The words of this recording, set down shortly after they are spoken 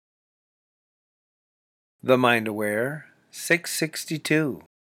The Mind Aware 662.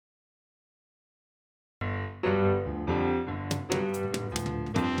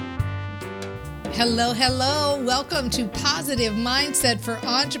 Hello, hello. Welcome to Positive Mindset for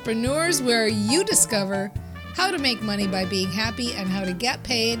Entrepreneurs, where you discover how to make money by being happy and how to get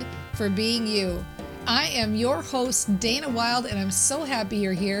paid for being you. I am your host, Dana Wilde, and I'm so happy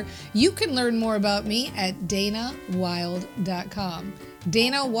you're here. You can learn more about me at danawilde.com.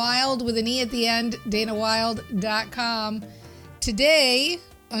 Dana Wilde with an E at the end, danawilde.com. Today,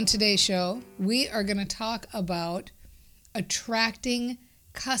 on today's show, we are going to talk about attracting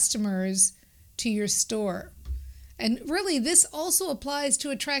customers to your store. And really, this also applies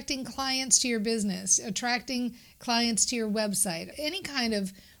to attracting clients to your business, attracting clients to your website, any kind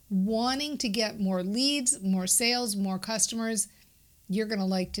of wanting to get more leads, more sales, more customers. You're going to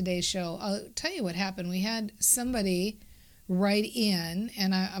like today's show. I'll tell you what happened. We had somebody write in,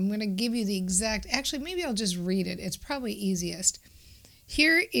 and I'm going to give you the exact, actually, maybe I'll just read it. It's probably easiest.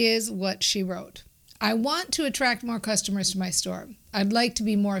 Here is what she wrote. I want to attract more customers to my store. I'd like to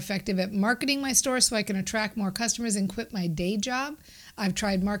be more effective at marketing my store so I can attract more customers and quit my day job. I've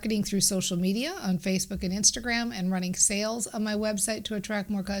tried marketing through social media on Facebook and Instagram and running sales on my website to attract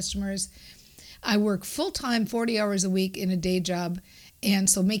more customers. I work full-time 40 hours a week in a day job, and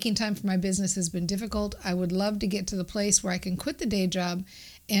so making time for my business has been difficult. I would love to get to the place where I can quit the day job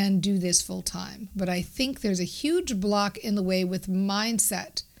and do this full-time. But I think there's a huge block in the way with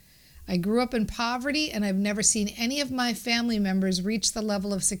mindset. I grew up in poverty, and I've never seen any of my family members reach the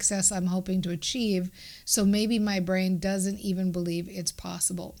level of success I'm hoping to achieve, so maybe my brain doesn't even believe it's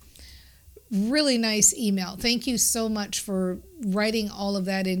possible. Really nice email. Thank you so much for writing all of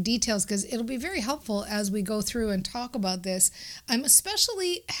that in details, because it'll be very helpful as we go through and talk about this. I'm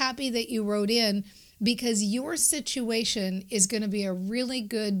especially happy that you wrote in, because your situation is going to be a really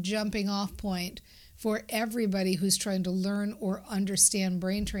good jumping off point for everybody who's trying to learn or understand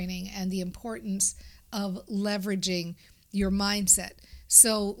brain training and the importance of leveraging your mindset.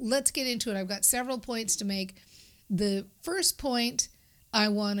 So let's get into it. I've got several points to make. The first point I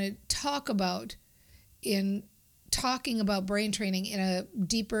want to talk about in talking about brain training in a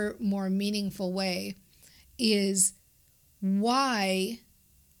deeper, more meaningful way is, why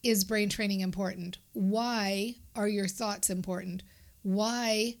is brain training important? Why are your thoughts important?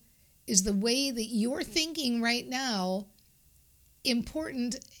 Why is the way that you're thinking right now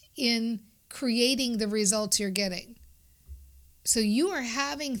important in creating the results you're getting? So you are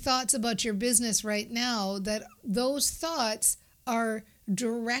having thoughts about your business right now that those thoughts are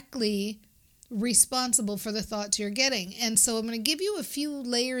directly responsible for the thoughts you're getting. And so I'm going to give you a few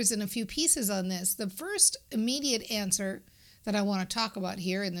layers and a few pieces on this. The first immediate answer that I want to talk about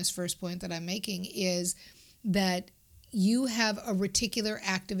here in this first point that I'm making is that you have a reticular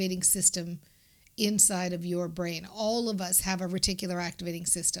activating system inside of your brain. All of us have a reticular activating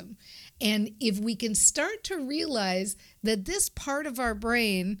system. And if we can start to realize that this part of our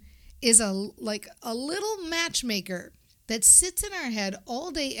brain is like a little matchmaker that sits in our head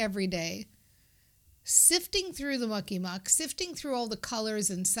all day, every day, sifting through the mucky muck, sifting through all the colors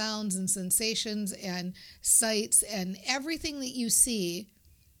and sounds and sensations and sights and everything that you see,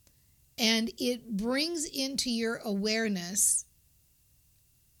 and it brings into your awareness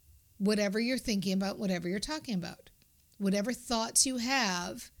whatever you're thinking about, whatever you're talking about. Whatever thoughts you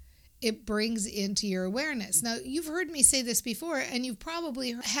have, it brings into your awareness. Now, you've heard me say this before, and you've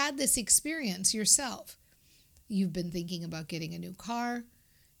probably had this experience yourself. You've been thinking about getting a new car.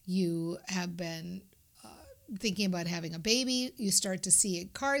 You have been thinking about having a baby. You start to see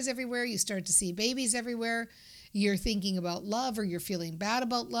cars everywhere. You start to see babies everywhere. You're thinking about love, or you're feeling bad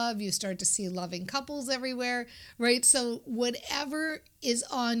about love. You start to see loving couples everywhere, right? So whatever is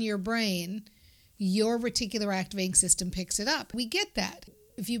on your brain, your reticular activating system picks it up. We get that.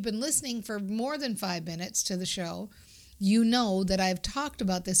 If you've been listening for more than 5 minutes to the show, you know that I've talked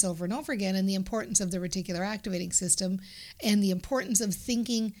about this over and over again, and the importance of the reticular activating system and the importance of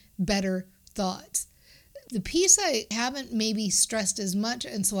thinking better thoughts. The piece I haven't maybe stressed as much,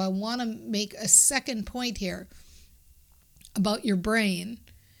 and so I want to make a second point here about your brain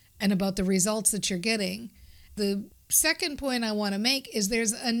and about the results that you're getting. The second point I want to make is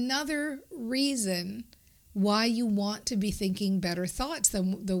there's another reason why you want to be thinking better thoughts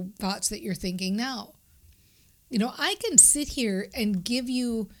than the thoughts that you're thinking now. You know, I can sit here and give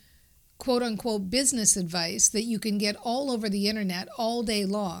you quote unquote business advice that you can get all over the internet all day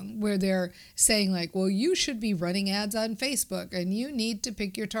long, where they're saying like, well, you should be running ads on Facebook, and you need to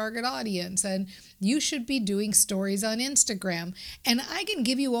pick your target audience, and you should be doing stories on Instagram. And I can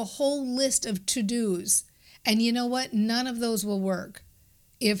give you a whole list of to-dos. And you know what? None of those will work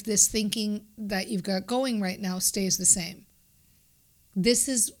if this thinking that you've got going right now stays the same. This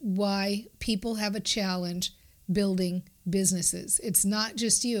is why people have a challenge building businesses. It's not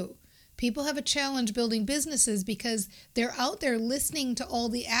just you. People have a challenge building businesses because they're out there listening to all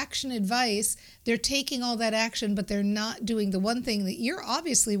the action advice. They're taking all that action, but they're not doing the one thing that you're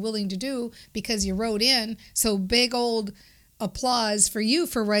obviously willing to do because you wrote in. So big old applause for you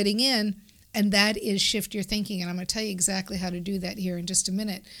for writing in. And that is shift your thinking. And I'm going to tell you exactly how to do that here in just a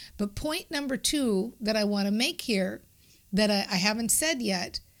minute. But point number 2 that I want to make here that I haven't said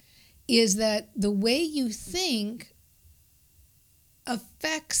yet is that the way you think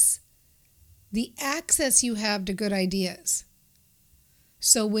affects the access you have to good ideas.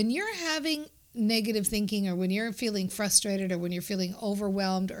 So when you're having negative thinking, or when you're feeling frustrated, or when you're feeling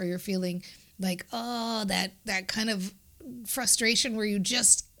overwhelmed, or you're feeling like, oh, that kind of frustration where you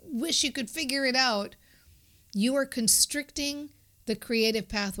just wish you could figure it out, you are constricting the creative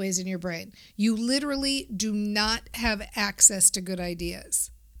pathways in your brain. You literally do not have access to good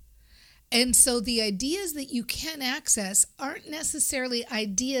ideas. And so the ideas that you can access aren't necessarily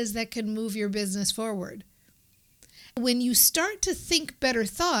ideas that can move your business forward. When you start to think better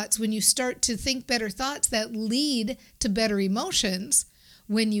thoughts, that lead to better emotions,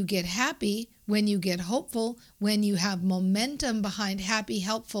 when you get happy, when you get hopeful, when you have momentum behind happy,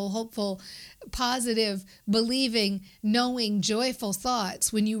 hopeful, positive, believing, knowing, joyful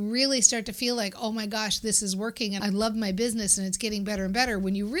thoughts, when you really start to feel like, oh my gosh, this is working and I love my business and it's getting better and better,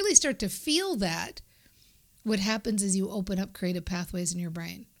 when you really start to feel that, what happens is you open up creative pathways in your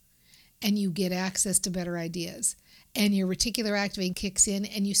brain and you get access to better ideas. And your reticular activating kicks in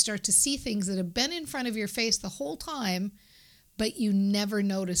and you start to see things that have been in front of your face the whole time, but you never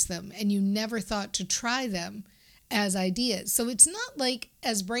noticed them and you never thought to try them as ideas. So it's not like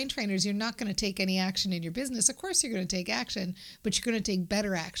as brain trainers, you're not going to take any action in your business. Of course, you're going to take action, but you're going to take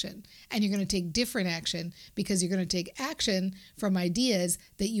better action and you're going to take different action because you're going to take action from ideas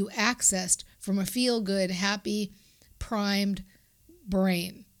that you accessed from a feel-good, happy, primed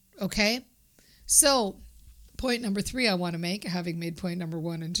brain. Okay? So point number 3 I want to make, having made point number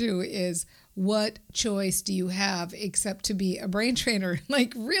 1 and 2, is what choice do you have except to be a brain trainer?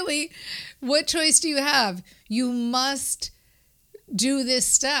 Like, really, what choice do you have? You must do this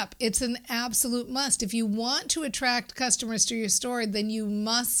step. It's an absolute must. If you want to attract customers to your store, then you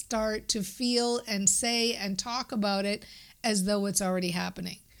must start to feel and say and talk about it as though it's already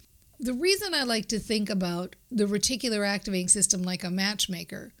happening. The reason I like to think about the reticular activating system like a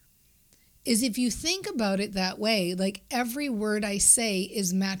matchmaker is if you think about it that way, like every word I say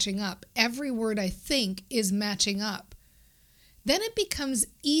is matching up, every word I think is matching up, then it becomes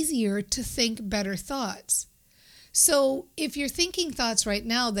easier to think better thoughts. So if you're thinking thoughts right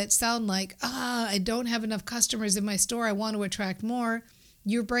now that sound like, I don't have enough customers in my store, I want to attract more,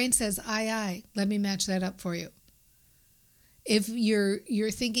 your brain says, aye, let me match that up for you. If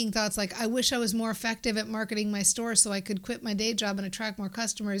you're thinking thoughts like, I wish I was more effective at marketing my store so I could quit my day job and attract more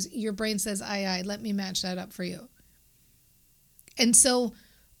customers, your brain says, aye, let me match that up for you. And so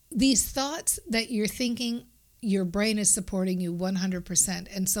these thoughts that you're thinking, your brain is supporting you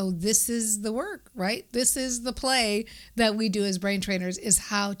 100%. And so this is the work, right? This is the play that we do as brain trainers, is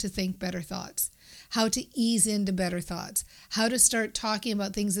how to think better thoughts, how to ease into better thoughts, how to start talking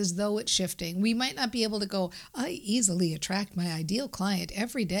about things as though it's shifting. We might not be able to go, I easily attract my ideal client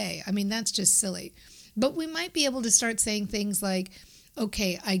every day. I mean, that's just silly. But we might be able to start saying things like,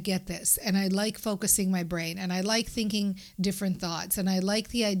 okay, I get this, and I like focusing my brain, and I like thinking different thoughts, and I like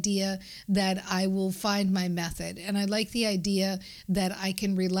the idea that I will find my method, and I like the idea that I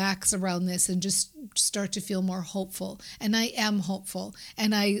can relax around this and just start to feel more hopeful, and I am hopeful,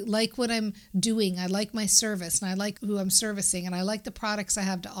 and I like what I'm doing, I like my service, and I like who I'm servicing, and I like the products I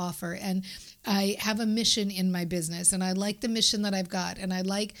have to offer, and I have a mission in my business, and I like the mission that I've got, and I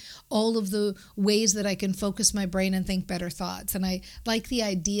like all of the ways that I can focus my brain and think better thoughts, and I like the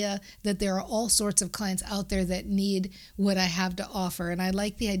idea that there are all sorts of clients out there that need what I have to offer, and I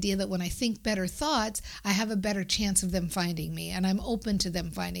like the idea that when I think better thoughts, I have a better chance of them finding me, and I'm open to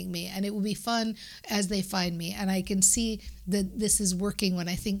them finding me, and it will be fun as they find me, and I can see that this is working. When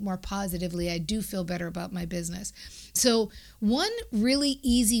I think more positively, I do feel better about my business. So one really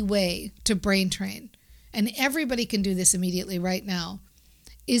easy way to brain train, and everybody can do this immediately right now,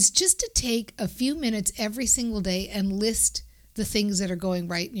 is just to take a few minutes every single day and list the things that are going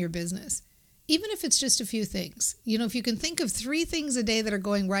right in your business. Even if it's just a few things. You know, if you can think of 3 things a day that are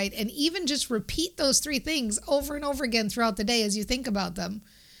going right, and even just repeat those 3 things over and over again throughout the day as you think about them.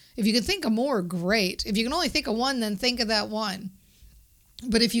 If you can think of more, great. If you can only think of one, then think of that one.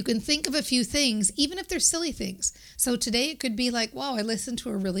 But if you can think of a few things, even if they're silly things. So today it could be like, wow, I listened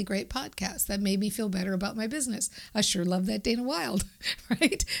to a really great podcast that made me feel better about my business. I sure love that Dana Wilde,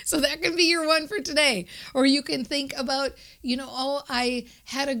 right? So that can be your one for today. Or you can think about, oh, I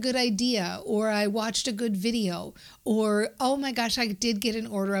had a good idea, or I watched a good video, or, oh my gosh, I did get an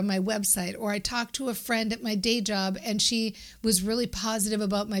order on my website, or I talked to a friend at my day job and she was really positive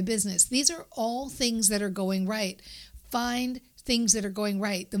about my business. These are all things that are going right. Find things that are going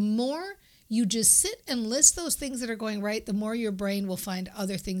right. The more you just sit and list those things that are going right, the more your brain will find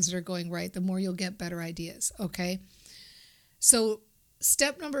other things that are going right, the more you'll get better ideas, okay? So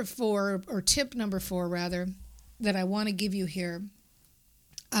tip number 4, that I want to give you here,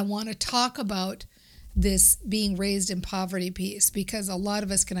 I want to talk about this being raised in poverty piece, because a lot of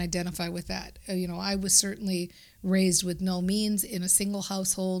us can identify with that. I was certainly raised with no means in a single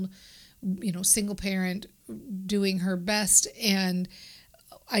household, single parent, doing her best, and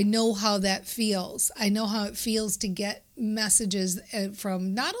I know how that feels. I know how it feels to get messages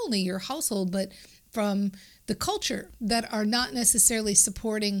from not only your household, but from the culture that are not necessarily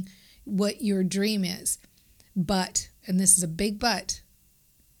supporting what your dream is. But, and this is a big but,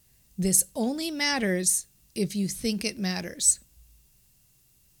 this only matters if you think it matters.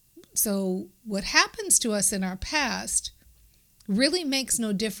 So what happens to us in our past really makes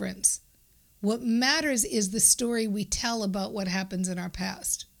no difference. What matters is the story we tell about what happens in our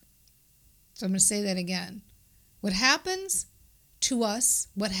past. So I'm going to say that again. What happens to us,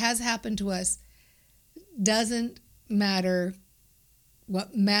 what has happened to us, doesn't matter.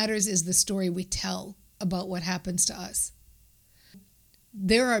 What matters is the story we tell about what happens to us.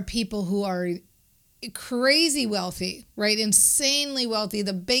 There are people who are crazy wealthy, right? Insanely wealthy,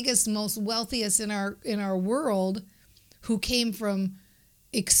 the biggest, most wealthiest in our world, who came from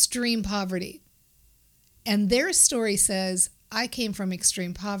extreme poverty. And their story says, I came from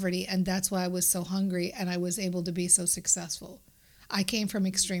extreme poverty, and that's why I was so hungry and I was able to be so successful. I came from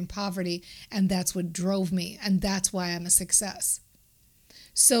extreme poverty, and that's what drove me, and that's why I'm a success.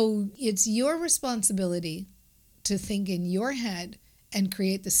 So it's your responsibility to think in your head and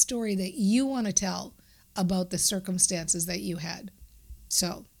create the story that you want to tell about the circumstances that you had.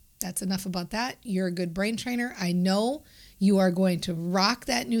 So that's enough about that. You're a good brain trainer. I know you are going to rock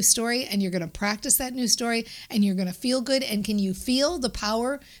that new story, and you're going to practice that new story, and you're going to feel good. And can you feel the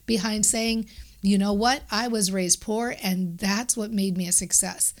power behind saying, you know what? I was raised poor, and that's what made me a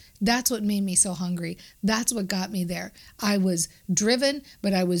success. That's what made me so hungry. That's what got me there. I was driven,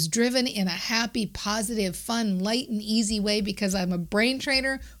 but I was driven in a happy, positive, fun, light, and easy way because I'm a brain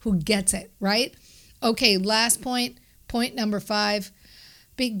trainer who gets it, right? Okay, last point number 5,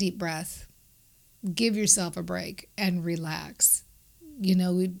 big deep breath. Give yourself a break and relax.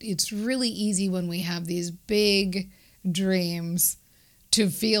 It's really easy when we have these big dreams to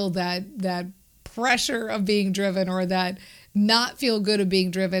feel that pressure of being driven, or that not feel good of being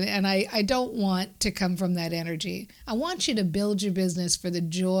driven. And I don't want to come from that energy. I want you to build your business for the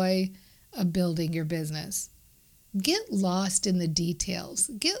joy of building your business. Get lost in the details.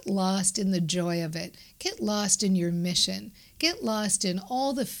 Get lost in the joy of it. Get lost in your mission. Get lost in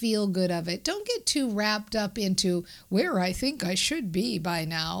all the feel good of it. Don't get too wrapped up into where I think I should be by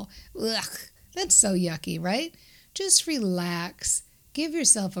now. Ugh, that's so yucky, right? Just relax. Give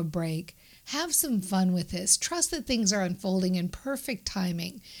yourself a break. Have some fun with this. Trust that things are unfolding in perfect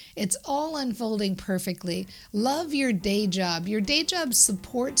timing. It's all unfolding perfectly. Love your day job. Your day job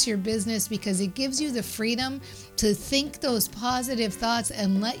supports your business because it gives you the freedom to think those positive thoughts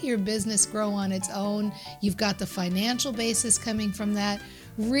and let your business grow on its own. You've got the financial basis coming from that.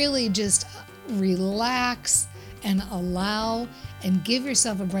 Really just relax and allow and give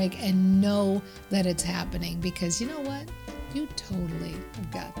yourself a break and know that it's happening, because you know what? You totally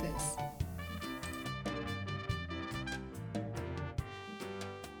have got this.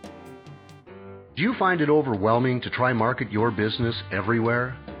 Do you find it overwhelming to try market your business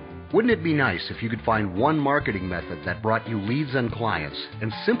everywhere? Wouldn't it be nice if you could find one marketing method that brought you leads and clients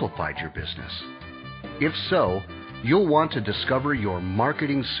and simplified your business? If so, you'll want to discover your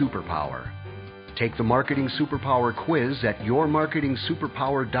marketing superpower. Take the Marketing Superpower quiz at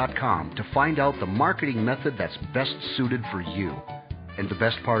yourmarketingsuperpower.com to find out the marketing method that's best suited for you. And the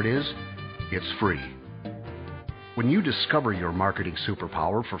best part is, it's free. When you discover your marketing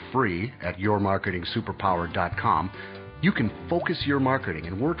superpower for free at yourmarketingsuperpower.com, you can focus your marketing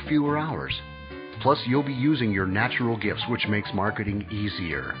and work fewer hours. Plus, you'll be using your natural gifts, which makes marketing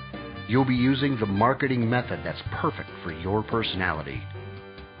easier. You'll be using the marketing method that's perfect for your personality.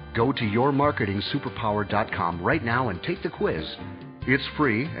 Go to yourmarketingsuperpower.com right now and take the quiz. It's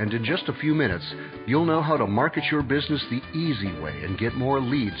free, and in just a few minutes, you'll know how to market your business the easy way and get more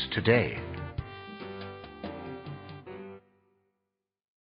leads today.